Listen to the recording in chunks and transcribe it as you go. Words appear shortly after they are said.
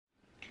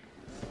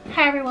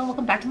Hi everyone,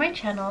 welcome back to my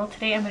channel.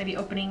 Today I'm going to be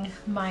opening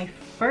my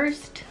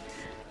first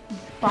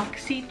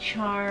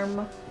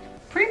Boxycharm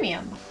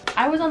Premium.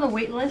 I was on the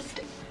wait list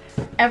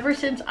ever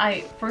since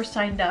I first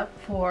signed up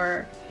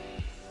for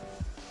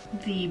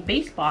the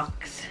base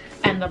box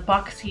and the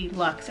Boxy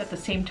Luxe at the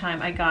same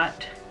time. I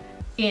got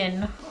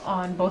in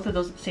on both of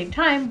those at the same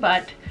time,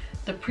 but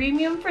the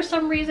Premium, for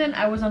some reason,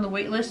 I was on the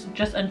wait list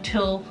just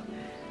until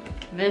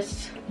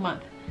this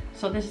month.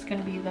 So this is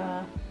going to be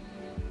the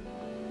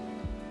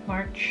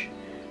March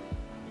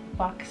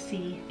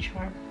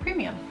Boxycharm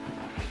Premium.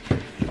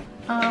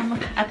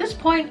 At this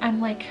point, I'm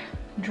like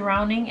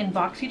drowning in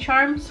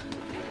Boxycharms.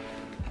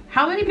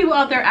 How many people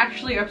out there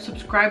actually are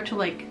subscribed to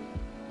like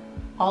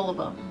all of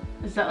them?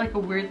 Is that like a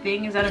weird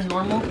thing? Is that a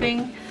normal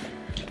thing?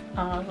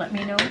 Let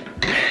me know.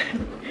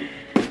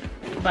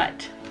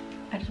 But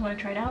I just want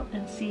to try it out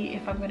and see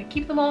if I'm going to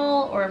keep them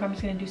all or if I'm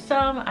just going to do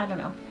some. I don't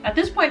know. At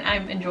this point,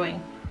 I'm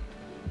enjoying.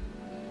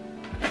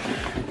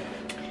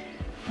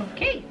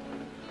 Okay.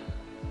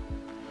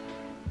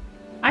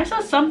 I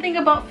saw something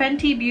about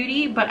Fenty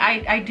Beauty, but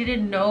I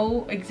didn't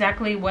know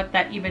exactly what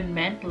that even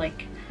meant,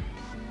 like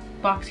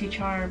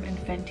Boxycharm and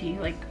Fenty.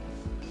 Like,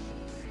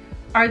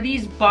 are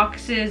these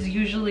boxes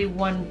usually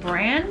one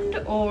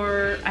brand,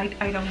 or I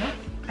don't know.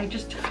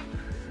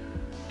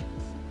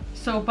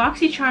 So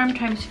Boxycharm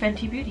times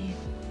Fenty Beauty.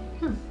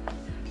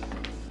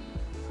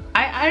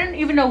 I don't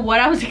even know what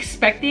I was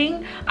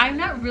expecting. I'm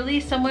not really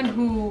someone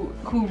who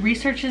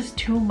researches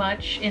too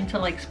much into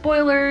like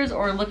spoilers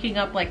or looking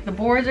up like the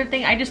boards or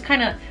thing. I just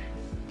kind of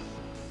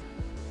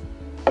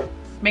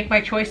make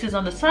my choices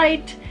on the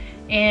site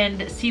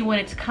and see when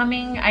it's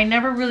coming. I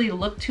never really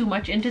look too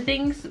much into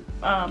things.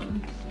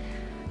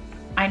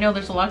 I know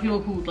there's a lot of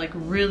people who like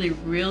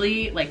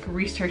really like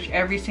research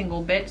every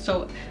single bit.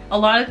 So a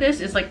lot of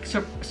this is like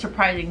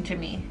surprising to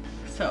me.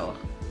 So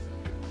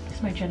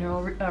my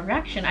general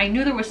reaction. I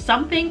knew there was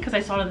something because I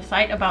saw it on the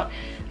site about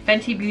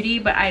Fenty Beauty,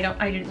 but I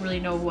didn't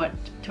really know what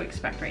to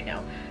expect right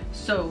now.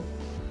 So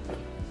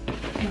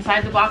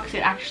inside the box, it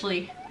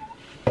actually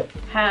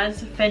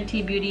has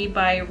Fenty Beauty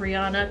by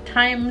Rihanna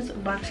times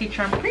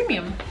Boxycharm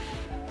Premium.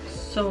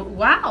 So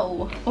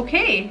wow,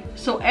 okay,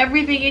 so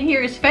everything in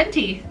here is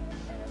Fenty.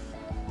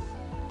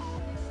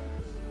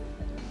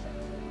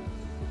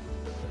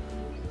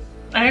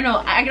 I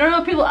don't know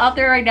if people out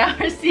there right now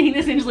are seeing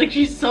this and just like,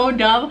 she's so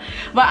dumb,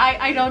 but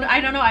I don't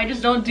know, I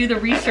just don't do the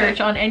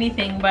research on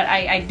anything. But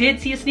I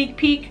did see a sneak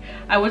peek.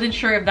 I wasn't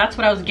sure if that's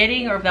what I was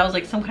getting or if that was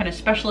like some kind of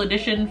special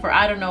edition for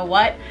I don't know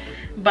what,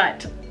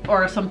 but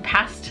or some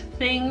past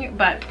thing.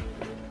 But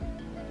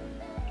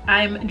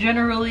I'm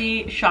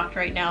generally shocked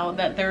right now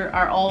that there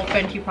are all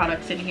Fenty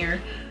products in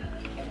here,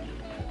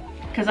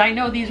 because I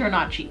know these are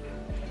not cheap.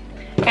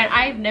 And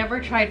I've never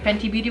tried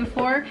Fenty Beauty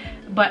before,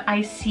 but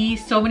I see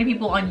so many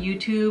people on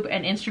YouTube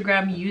and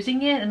Instagram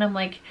using it, and I'm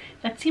like,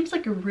 that seems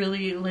like a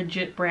really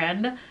legit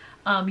brand.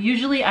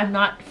 Usually I'm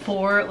not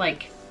for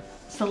like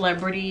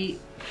celebrity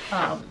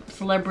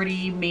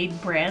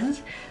made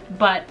brands,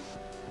 but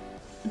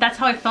that's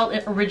how I felt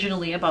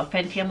originally about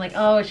Fenty. I'm like,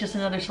 oh, it's just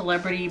another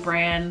celebrity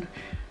brand.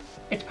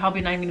 It's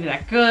probably not even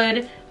that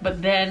good.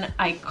 But then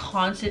I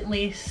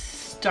constantly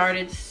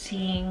started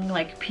seeing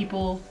like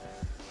people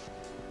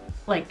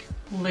like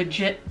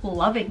legit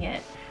loving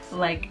it.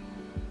 Like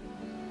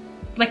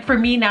for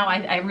me now,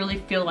 I really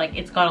feel like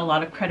it's got a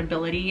lot of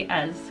credibility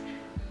as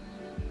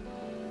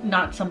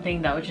not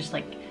something that was just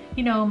like,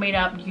 you know, made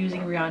up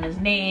using Rihanna's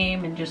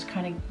name and just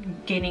kind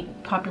of gaining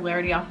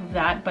popularity off of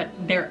that, but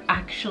they're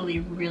actually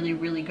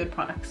really good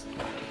products.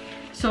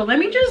 So let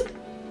me just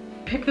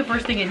pick the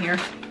first thing in here.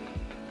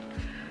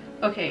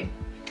 Okay,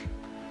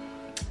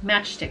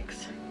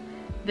 matchsticks.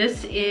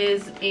 This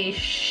is a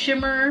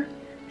shimmer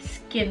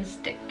skin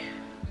stick.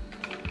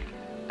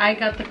 I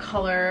got the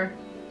color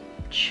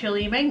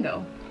Chili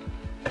Mango.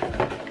 Let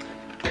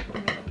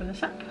me open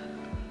this up.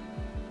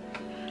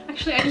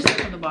 Actually, I just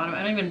start from the bottom.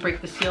 I don't even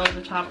break the seal at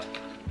the top.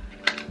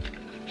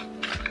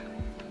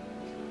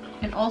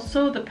 And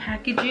also the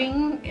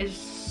packaging is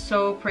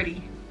so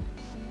pretty.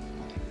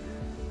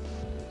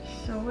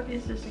 So what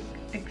is this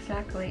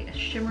exactly? A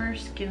shimmer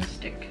skin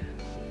stick.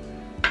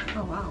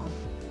 Oh wow,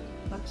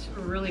 that's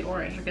really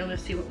orange. Okay,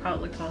 let's see how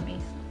it looks on me.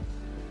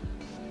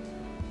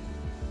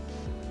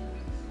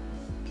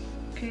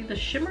 Okay, the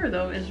shimmer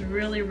though is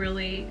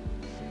really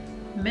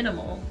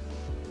minimal.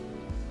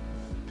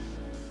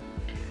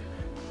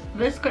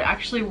 This could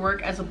actually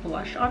work as a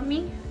blush on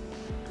me.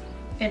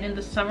 And in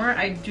the summer,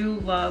 I do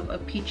love a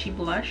peachy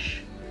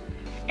blush.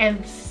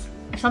 And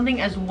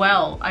something as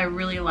well I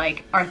really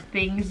like are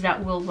things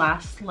that will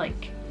last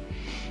like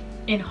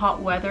in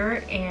hot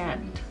weather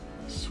and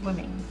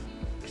swimming,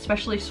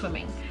 especially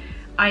swimming.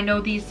 I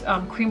know these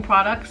cream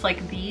products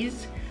like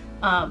these,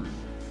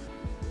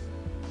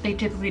 they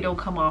typically don't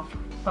come off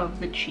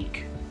of the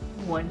cheek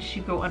once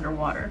you go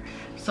underwater.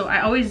 So I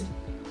always,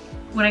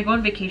 when I go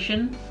on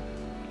vacation,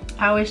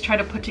 I always try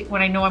to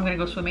when I know I'm gonna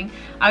go swimming,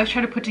 I always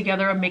try to put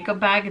together a makeup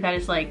bag that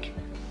is like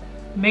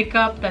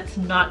makeup that's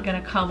not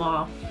gonna come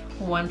off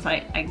once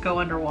I go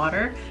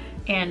underwater.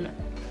 And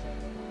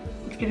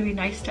gonna be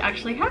nice to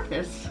actually have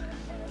this.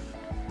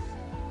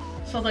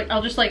 So like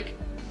I'll just like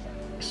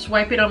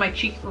swipe it on my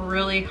cheek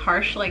really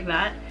harsh like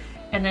that,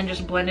 and then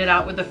just blend it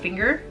out with a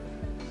finger,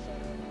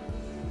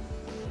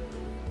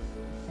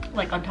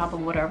 like on top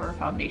of whatever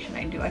foundation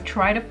I do. I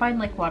try to find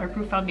like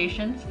waterproof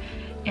foundations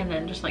and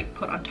then just like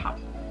put on top.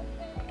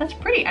 That's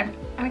pretty. I'm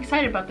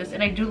excited about this,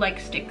 and I do like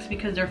sticks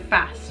because they're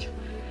fast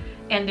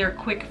and they're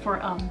quick for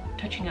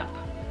touching up.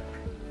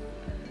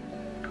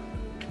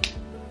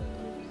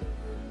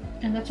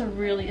 And that's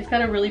it's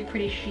got a really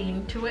pretty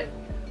sheen to it.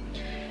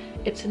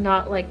 It's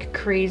not like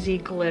crazy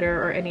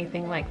glitter or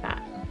anything like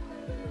that.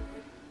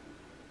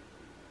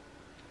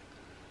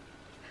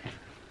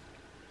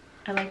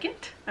 I like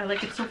it. I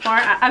like it so far.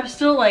 I'm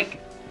still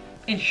like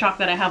in shock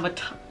that I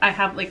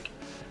have like,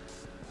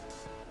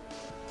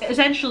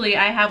 essentially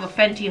I have a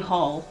Fenty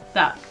haul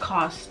that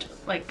cost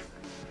like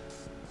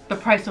the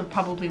price of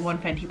probably one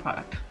Fenty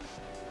product.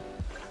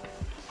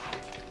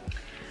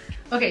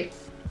 Okay,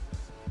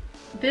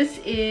 this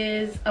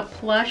is a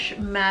plush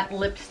matte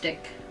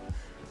lipstick.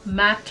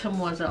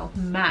 Mademoiselle.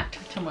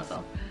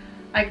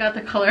 I got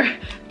the color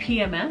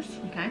PMS,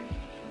 okay.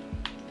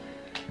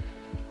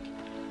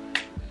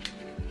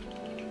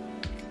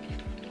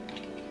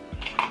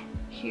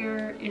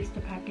 Here is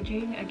the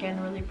packaging,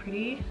 again, really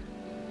pretty.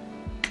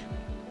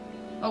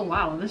 Oh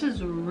wow, this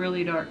is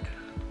really dark.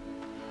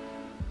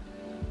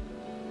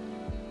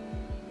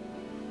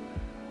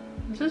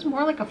 This is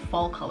more like a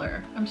fall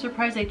color. I'm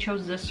surprised they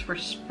chose this for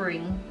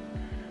spring.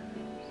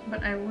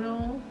 But I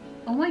will,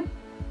 oh my,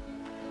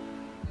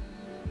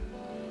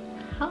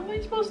 how am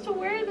I supposed to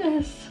wear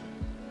this?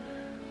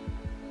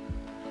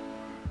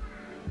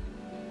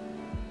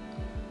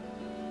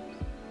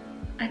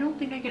 I don't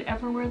think I could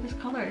ever wear this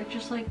color. It's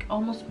just like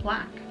almost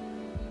black.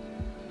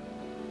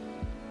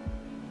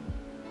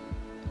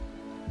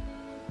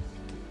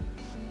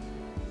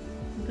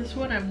 This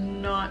one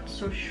I'm not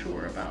so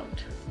sure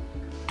about.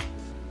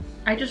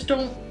 I just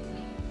don't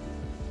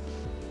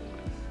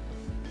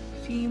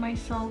see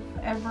myself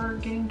ever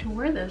getting to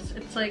wear this.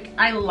 It's like,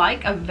 I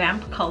like a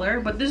vamp color,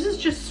 but this is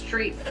just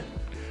straight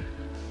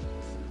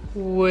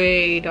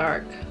way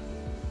dark.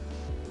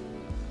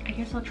 I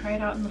guess I'll try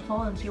it out in the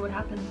fall and see what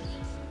happens.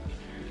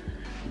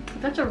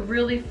 But that's a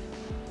really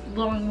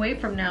long way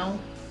from now.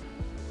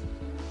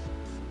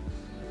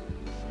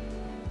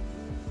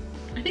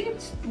 I think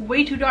it's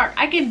way too dark.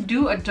 I can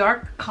do a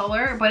dark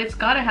color, but it's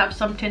gotta have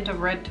some tint of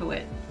red to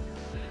it.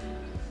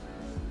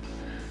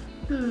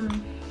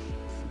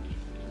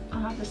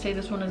 I'll have to say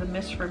this one is a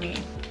miss for me.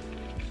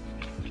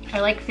 I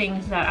like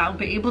things that I'll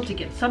be able to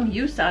get some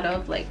use out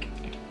of, like,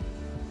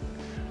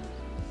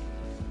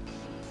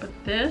 but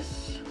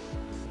this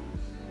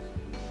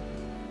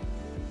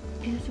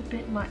is a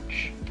bit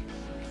much.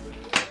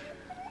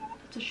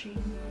 It's a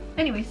shame.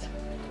 Anyways,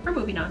 we're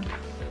moving on.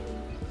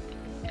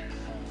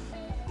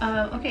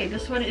 Okay,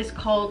 this one is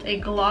called a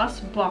Gloss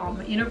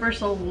Bomb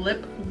Universal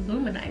Lip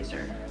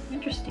Luminizer.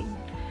 Interesting.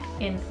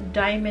 In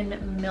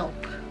Diamond Milk.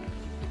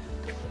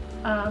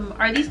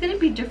 Are these going to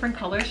be different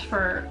colors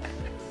for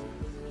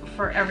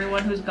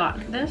everyone who's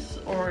gotten this,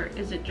 or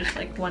is it just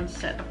like one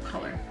set of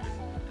color?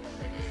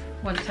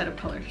 One set of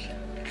colors.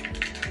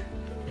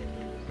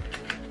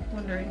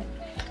 Wondering.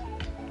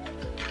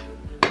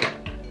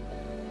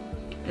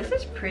 This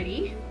is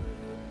pretty.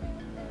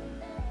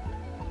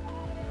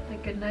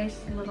 Like a nice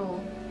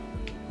little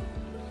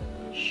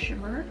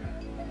shimmer.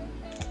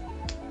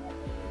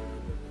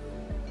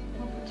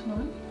 I'll put some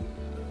on.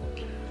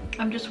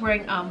 I'm just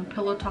wearing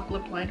Pillow Talk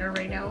lip liner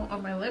right now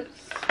on my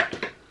lips.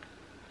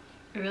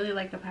 I really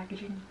like the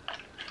packaging.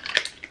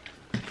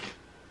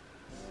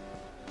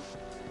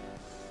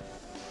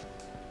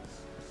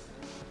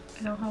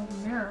 I don't have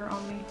a mirror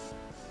on me.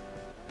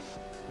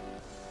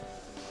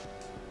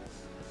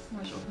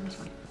 Let's open this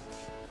one.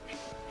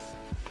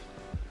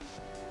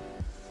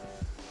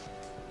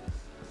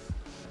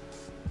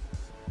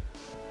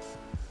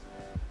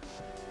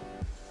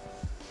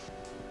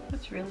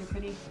 That's really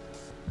pretty.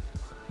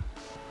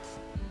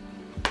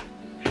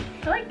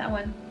 I like that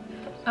one.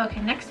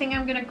 Okay, next thing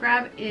I'm gonna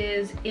grab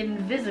is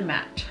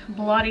Invisimatte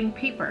blotting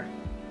paper.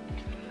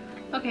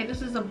 Okay,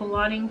 this is a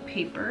blotting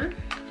paper.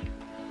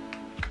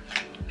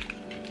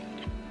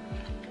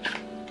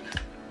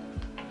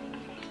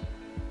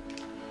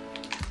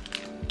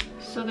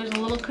 So there's a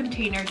little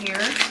container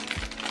here,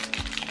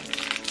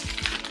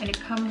 and it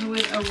comes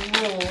with a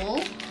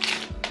roll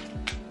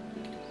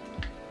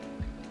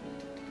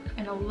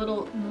and a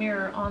little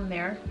mirror on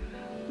there.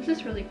 This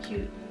is really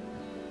cute.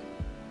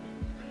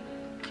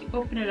 You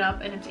open it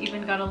up and it's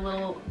even got a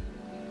little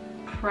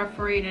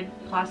perforated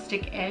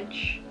plastic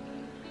edge,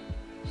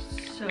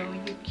 so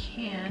you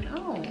can,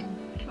 oh,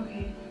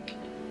 okay.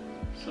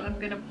 So I'm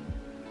gonna,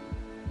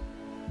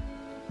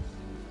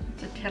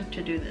 let's attempt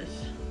to do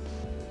this.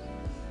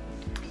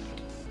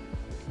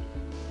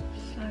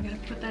 So I'm gonna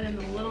put that in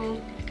the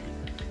little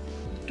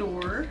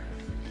door,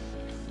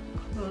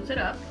 close it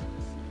up.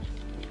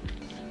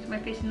 Am I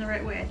facing the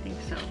right way? I think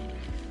so.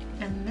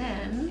 And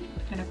then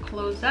I'm gonna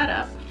close that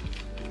up.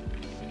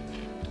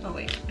 Oh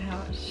wait, I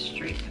have it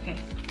straight. Okay.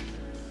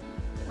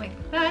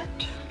 like that.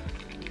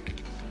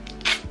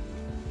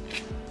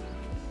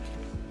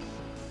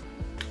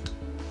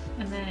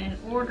 And then in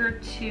order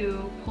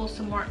to pull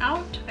some more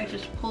out, I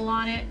just pull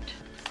on it.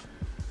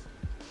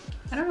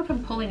 I don't know if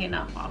I'm pulling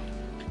enough off.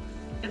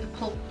 I have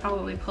to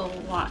probably pull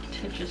a lot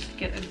to just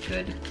get a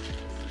good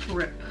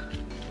grip.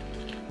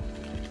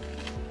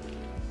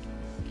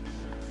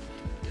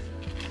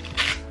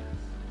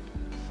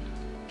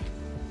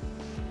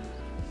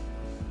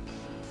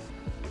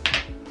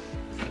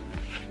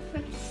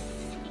 Let's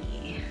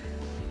see.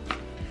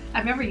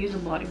 I've never used a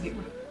blotting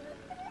paper.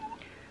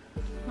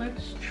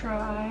 Let's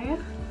try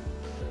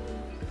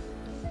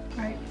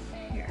right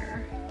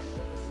here.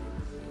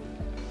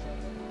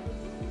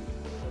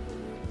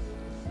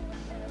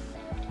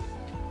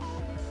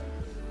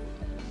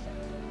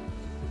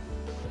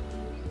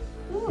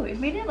 Ooh, it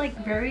made it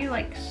like very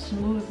like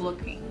smooth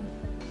looking.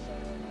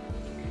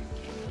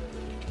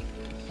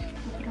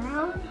 Flip it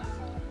around.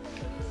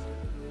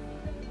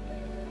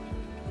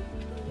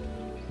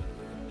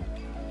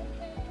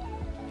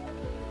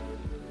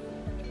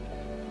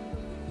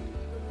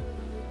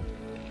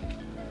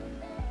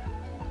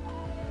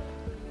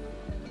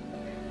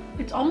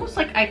 It's almost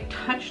like I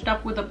touched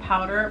up with a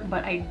powder,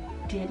 but I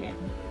didn't.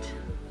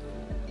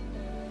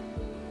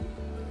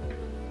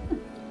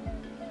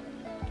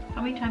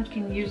 How many times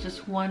can you use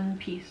this one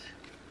piece?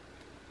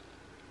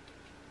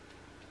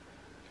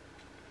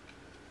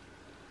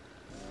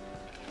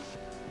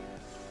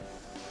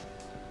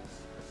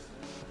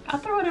 I'll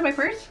throw it in my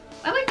purse.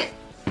 I like it.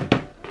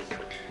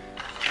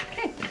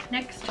 Okay,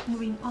 next,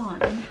 moving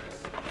on.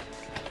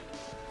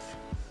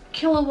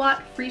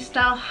 Kilowatt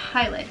Freestyle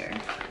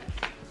Highlighter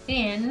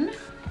in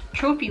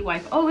Trophy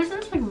Wife. Oh,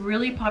 isn't this like a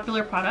really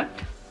popular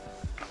product?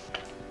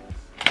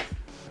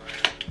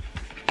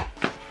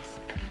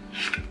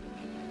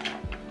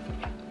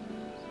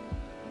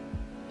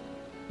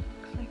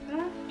 Looks like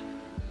that.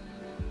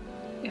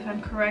 If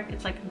I'm correct,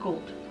 it's like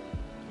gold.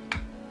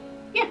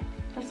 Yeah,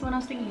 that's the one I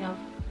was thinking of.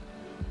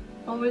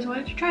 Always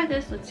wanted to try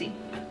this. Let's see.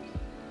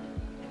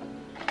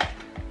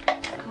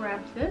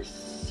 Grab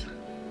this.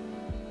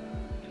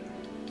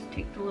 Let's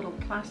take the little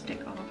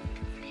plastic off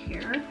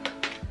here.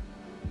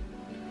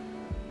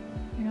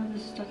 You know,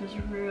 this stuff is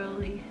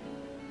really...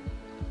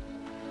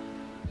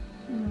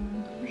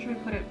 where should we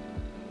put it?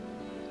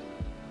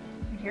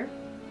 Right here?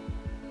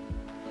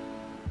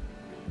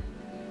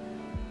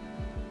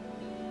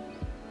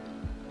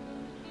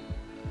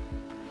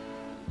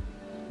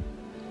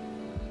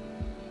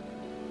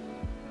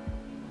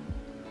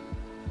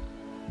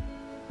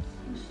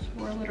 Just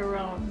swirl it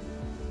around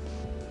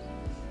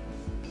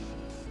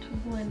to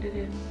blend it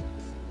in.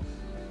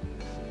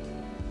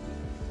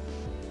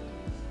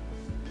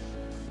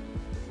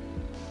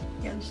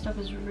 Yeah, this stuff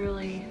is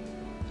really,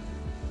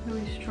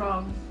 really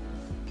strong.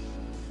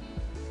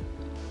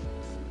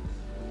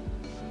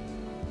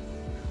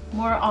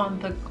 More on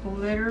the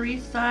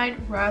glittery side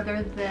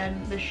rather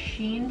than the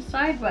sheen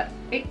side, but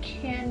it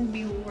can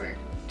be worked.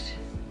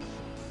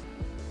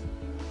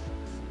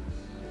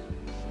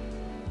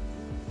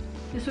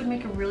 This would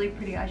make a really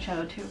pretty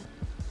eyeshadow too.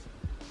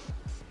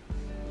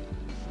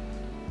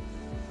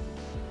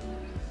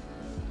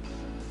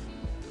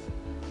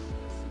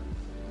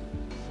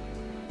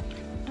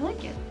 I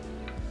like it.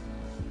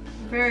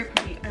 Very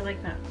pretty. I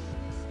like that.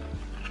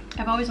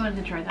 I've always wanted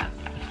to try that.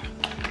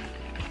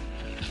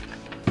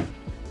 I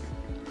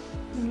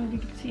don't know if you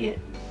can see it.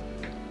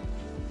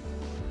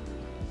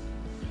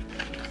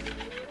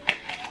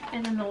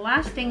 And then the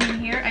last thing in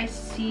here I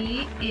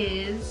see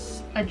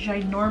is a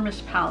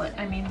ginormous palette.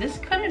 I mean, this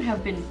couldn't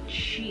have been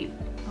cheap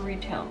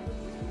retail.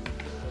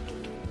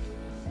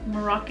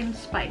 Moroccan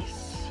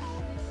Spice.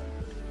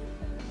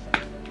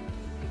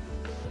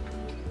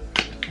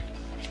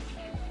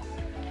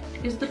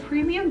 Is the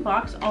premium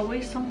box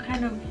always some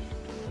kind of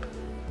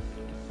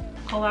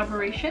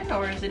collaboration,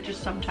 or is it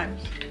just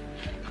sometimes?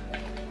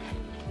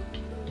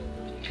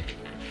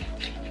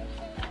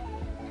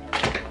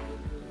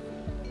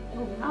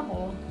 Oh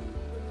wow,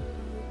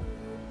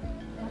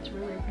 that's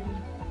really pretty.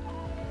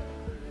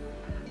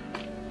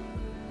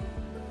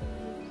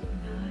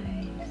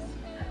 Nice.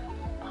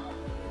 Oh,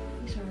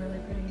 these are really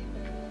pretty.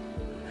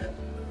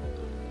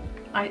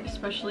 I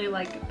especially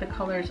like the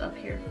colors up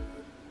here.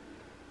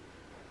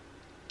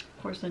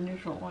 Of course, the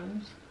neutral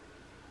ones.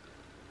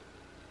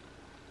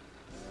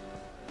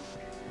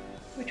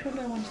 Which one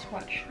do I want to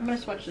swatch? I'm going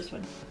to swatch this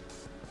one.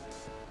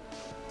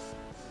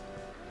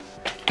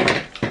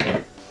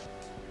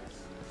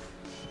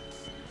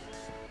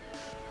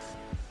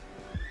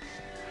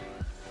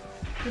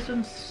 This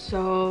one's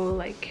so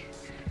like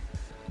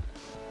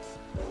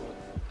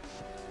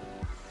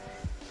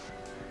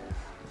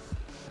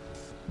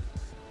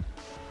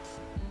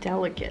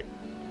delicate.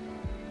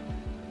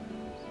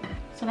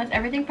 So that's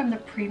everything from the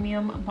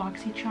premium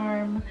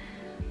Boxycharm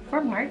for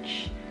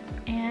March,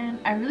 and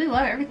I really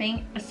love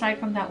everything aside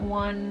from that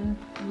one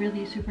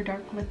really super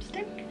dark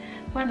lipstick,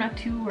 but I'm not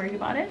too worried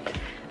about it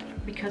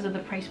because of the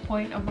price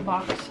point of the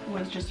box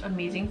was just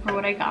amazing for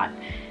what I got.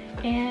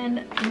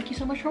 And thank you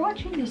so much for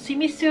watching. You'll see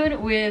me soon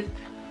with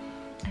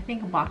I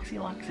think Boxy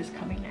Lux is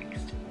coming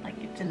next. Like,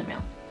 it's in the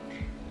mail.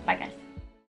 Bye guys.